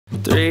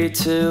3,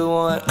 2,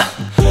 1.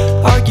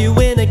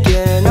 Arguing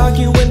again,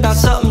 arguing about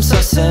something so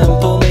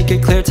simple. Make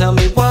it clear, tell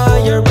me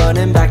why you're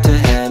running back to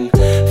him.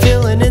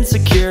 Feeling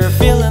insecure,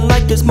 feeling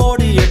like there's more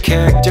to your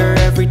character.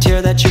 Every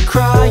tear that you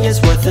cry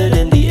is worth it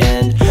in the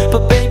end.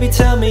 But baby,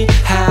 tell me,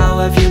 how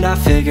have you not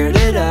figured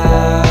it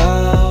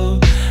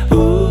out?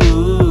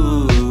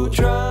 Ooh,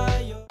 try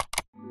your...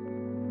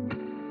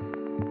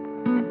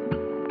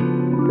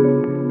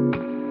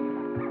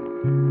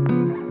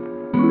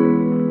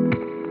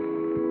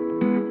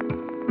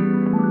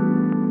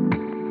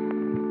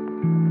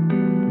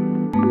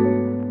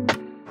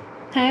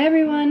 Hi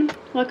everyone,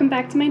 welcome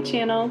back to my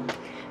channel.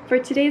 For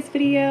today's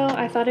video,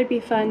 I thought it'd be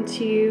fun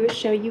to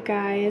show you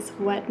guys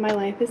what my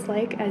life is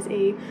like as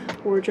a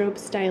wardrobe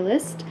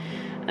stylist.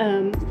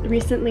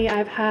 Recently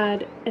I've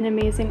had an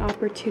amazing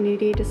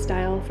opportunity to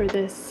style for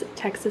this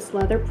Texas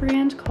leather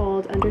brand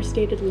called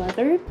Understated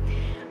leather.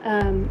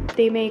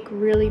 They make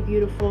really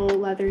beautiful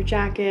leather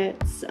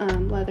jackets,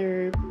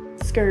 leather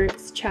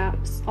skirts,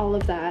 chaps, all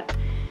of that.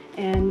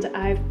 And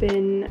I've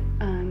been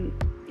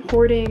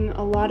hoarding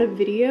a lot of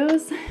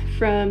videos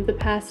from the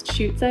past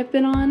shoots I've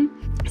been on,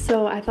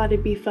 so I thought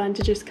it'd be fun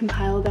to just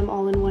compile them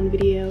all in one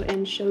video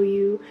and show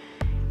you,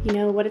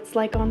 what it's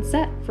like on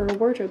set for a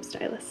wardrobe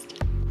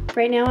stylist.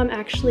 Right now I'm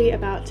actually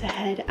about to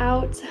head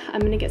out.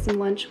 I'm gonna get some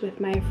lunch with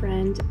my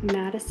friend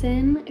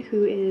Madison,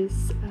 who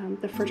is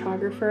the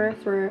photographer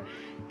for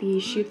the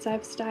shoots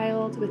I've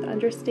styled with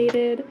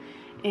Understated,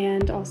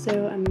 and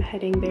also I'm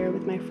heading there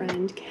with my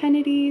friend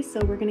Kennedy, so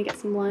we're gonna get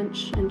some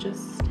lunch and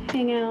just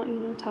hang out,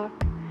 talk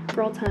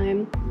girl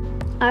time.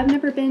 I've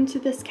never been to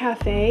this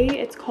cafe.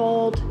 It's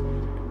called,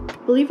 I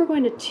believe we're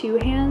going to Two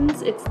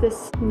Hands. It's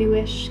this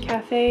newish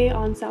cafe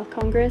on South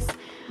Congress.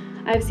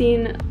 I've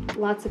seen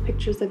lots of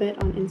pictures of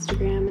it on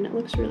Instagram and it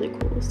looks really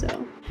cool, so.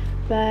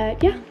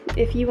 But yeah,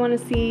 if you want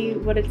to see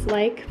what it's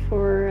like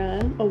for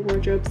a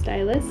wardrobe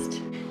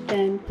stylist,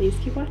 then please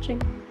keep watching.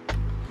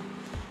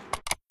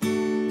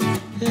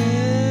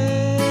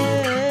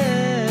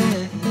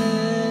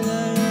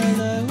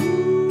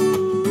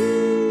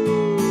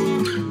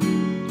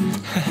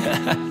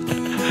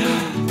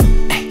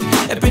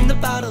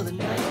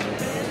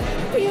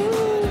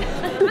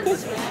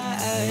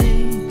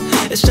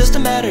 It's just a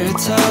matter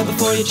of time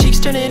before your cheeks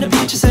turn into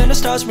peaches and the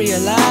stars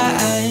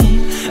realign.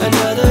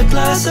 Another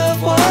glass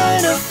of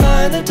wine to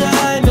find the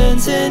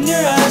diamonds in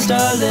your eyes,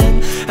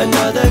 darling.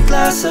 Another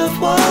glass of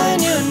wine,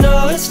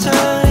 it's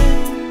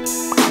time.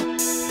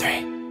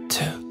 3,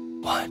 2,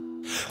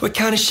 1. We're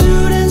counting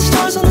shooting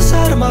stars on the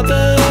side of my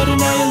bed, and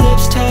now your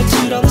lips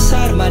tattooed on the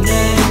side of my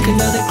neck.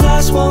 Another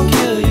glass won't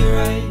kill you,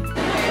 right?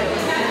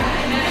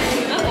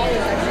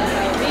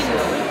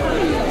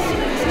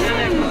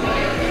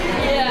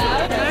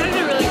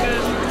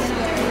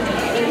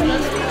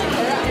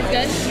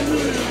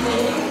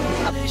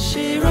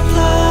 She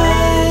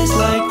replies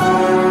like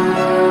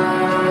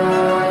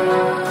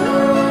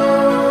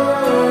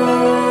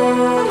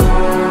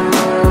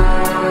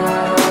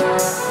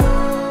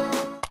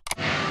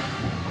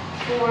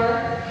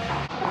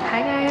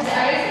Hi guys.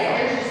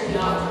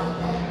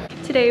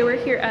 Today we're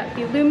here at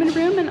the Lumen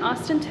room in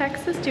Austin,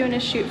 Texas doing a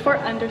shoot for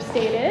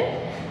Understated.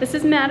 This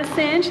is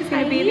Madison, she's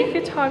going to be the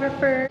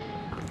photographer.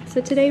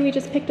 So today we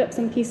just picked up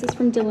some pieces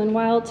from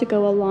Wylde to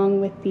go along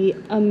with the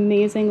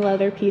amazing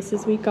leather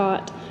pieces we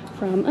got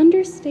from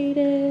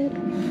Understated.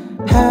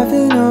 Have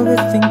been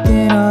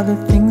overthinking all the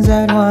things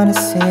I'd want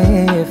to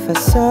say if I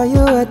saw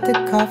you at the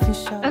coffee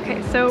shop.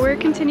 Okay, so we're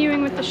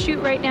continuing with the shoot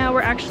right now.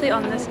 We're actually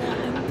on this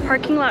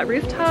parking lot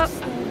rooftop.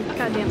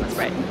 God damn, that's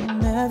bright.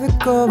 Never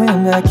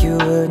going back, you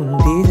wouldn't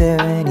be there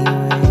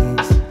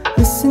anyways.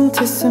 Listen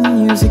to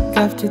some music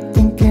after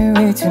thinking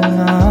way too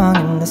long,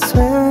 and I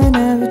swear I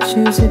never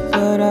choose it,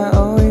 but I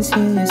always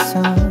hear your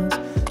songs.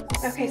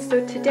 Okay,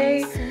 so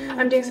today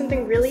I'm doing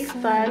something really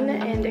fun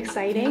and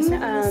exciting.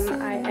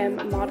 I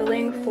am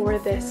modeling for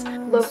this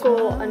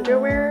local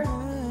underwear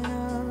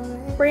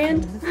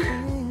brand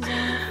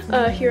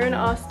here in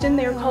Austin.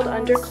 They are called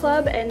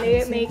Underclub, and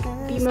they make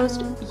the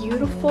most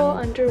beautiful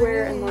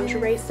underwear and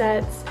lingerie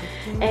sets.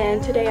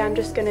 And today I'm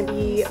just going to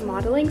be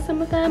modeling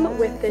some of them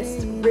with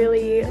this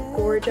really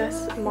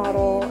gorgeous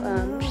model.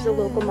 She's a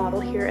local model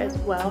here as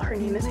well. Her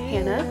name is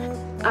Hannah.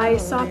 I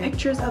saw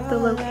pictures of the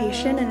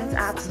location and it's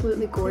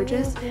absolutely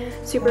gorgeous.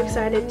 Super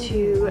excited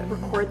to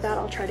record that.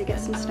 I'll try to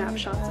get some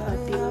snapshots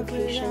of the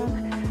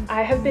location.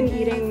 I have been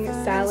eating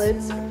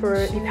salads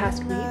for the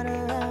past week.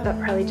 That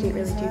probably didn't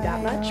really do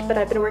that much, but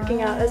I've been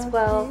working out as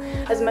well,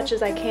 as much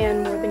as I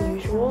can, more than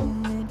usual.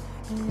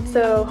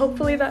 So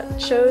hopefully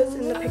that shows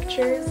in the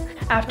pictures.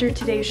 After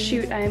today's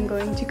shoot, I am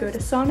going to go to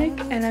Sonic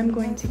and I'm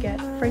going to get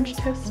French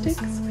toast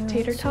sticks with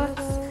tater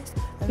tots,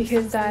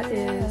 because that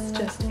is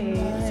just a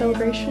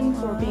celebration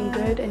for being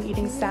good and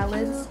eating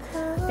salads.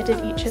 I did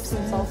eat chips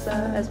and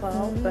salsa as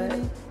well, but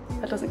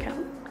that doesn't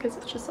count because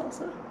it's just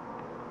salsa.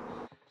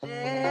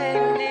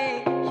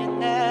 Lately, you're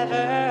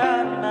never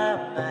on my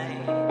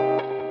mind.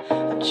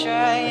 I'm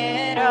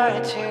trying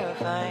hard to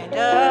find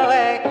a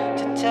way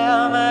to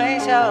tell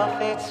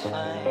myself it's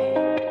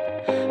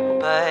fine,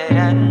 but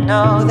I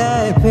know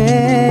that,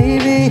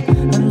 baby,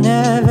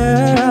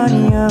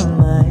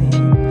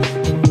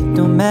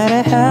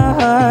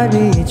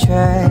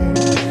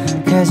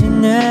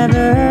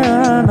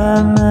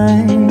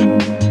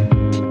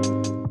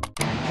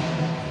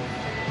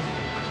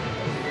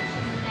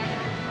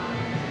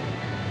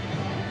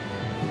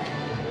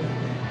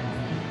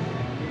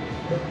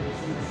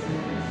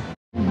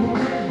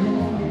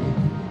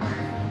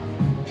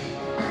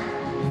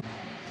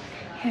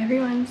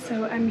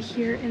 So I'm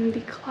here in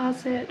the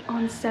closet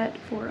on set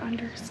for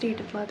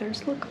Understated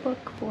Leather's lookbook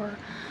for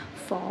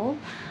fall.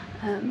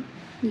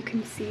 You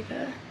can see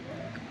the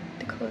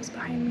clothes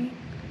behind me.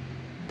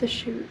 The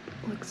shoot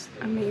looks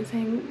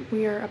amazing.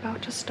 We are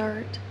about to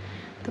start.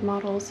 The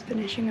model's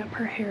finishing up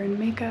her hair and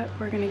makeup.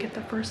 We're gonna get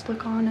the first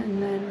look on and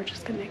then we're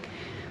just gonna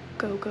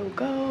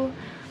go.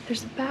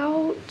 There's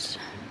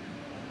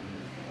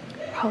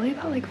probably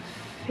about like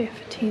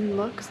 15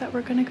 looks that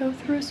we're gonna go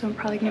through, so I'm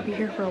probably gonna be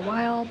here for a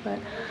while, but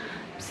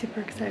I'm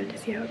super excited to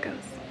see how it goes.